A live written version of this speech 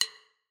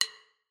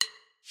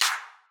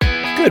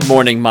Good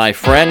morning, my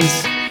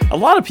friends. A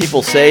lot of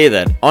people say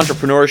that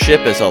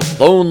entrepreneurship is a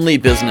lonely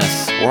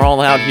business. We're all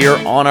out here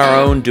on our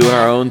own, doing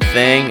our own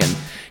thing, and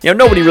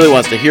nobody really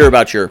wants to hear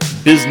about your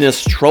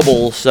business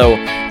trouble, so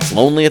it's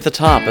lonely at the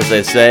top, as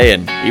they say,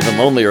 and even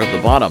lonelier at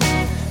the bottom.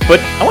 But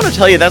I want to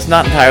tell you that's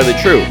not entirely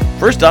true.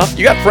 First off,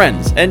 you got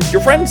friends, and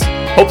your friends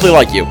hopefully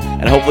like you,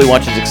 and hopefully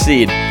want you to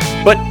succeed.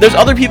 But there's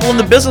other people in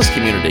the business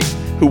community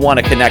who want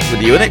to connect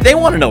with you, and they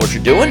want to know what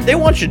you're doing. They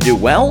want you to do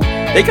well.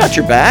 They got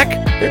your back.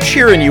 They're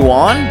cheering you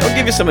on. They'll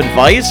give you some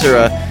advice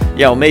or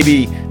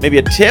maybe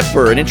a tip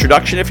or an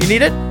introduction if you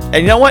need it. And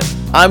you know what?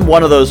 I'm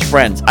one of those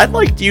friends. I'd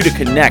like you to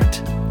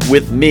connect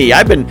with me.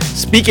 I've been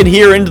speaking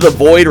here into the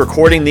void,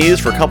 recording these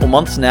for a couple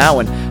months now,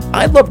 and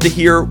I'd love to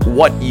hear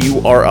what you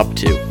are up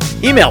to.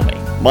 Email me,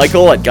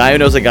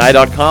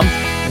 Michael@guywhoknowsaguy.com.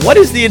 What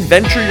is the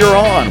adventure you're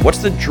on? What's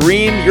the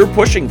dream you're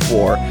pushing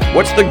for?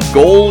 What's the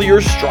goal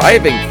you're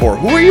striving for?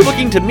 Who are you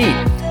looking to meet?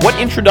 What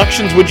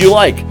introductions would you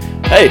like?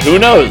 Hey, who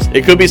knows?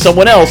 It could be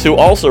someone else who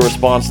also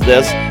responds to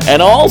this and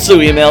also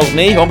emails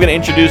me who I'm going to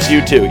introduce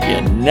you to.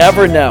 You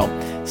never know.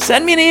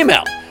 Send me an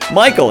email,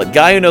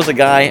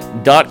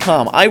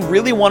 Michael@guywhoknowsaguy.com. I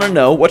really want to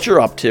know what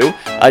you're up to.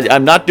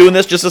 I'm not doing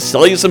this just to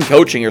sell you some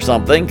coaching or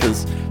something,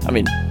 because,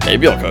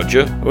 maybe I'll coach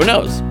you. Who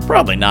knows?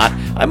 Probably not.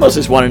 I mostly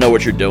just want to know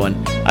what you're doing.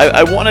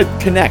 I want to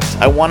connect.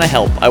 I want to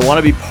help. I want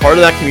to be part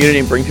of that community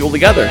and bring people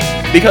together.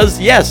 Because,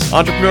 yes,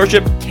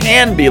 entrepreneurship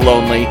can be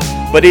lonely,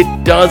 but it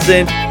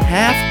doesn't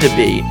have to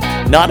be.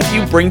 Not if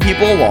you bring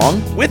people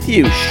along with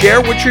you.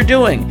 Share what you're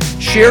doing.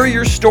 Share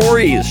your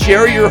stories.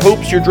 Share your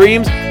hopes, your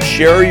dreams.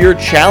 Share your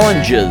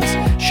challenges.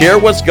 Share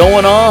what's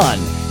going on.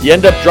 You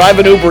end up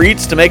driving Uber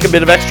Eats to make a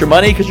bit of extra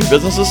money because your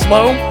business is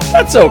slow?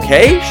 That's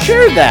okay.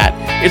 Share that.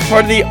 It's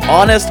part of the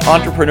honest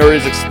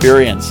entrepreneur's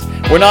experience.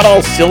 We're not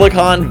all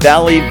Silicon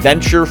Valley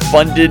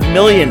venture-funded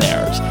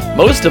millionaires.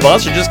 Most of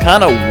us are just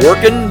kind of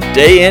working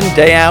day in,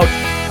 day out,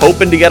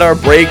 hoping to get our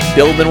break,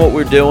 building what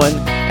we're doing,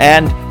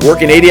 and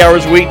working 80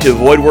 hours a week to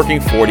avoid working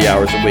 40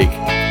 hours a week.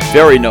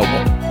 Very noble.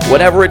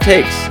 Whatever it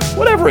takes, as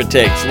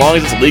long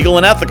as it's legal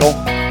and ethical,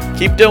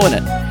 keep doing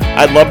it.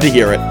 I'd love to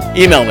hear it.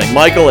 Email me,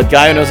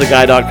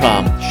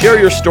 Michael@guywhoknowsaguy.com. Share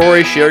your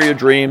story, share your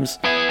dreams.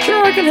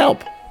 Sure, I can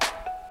help.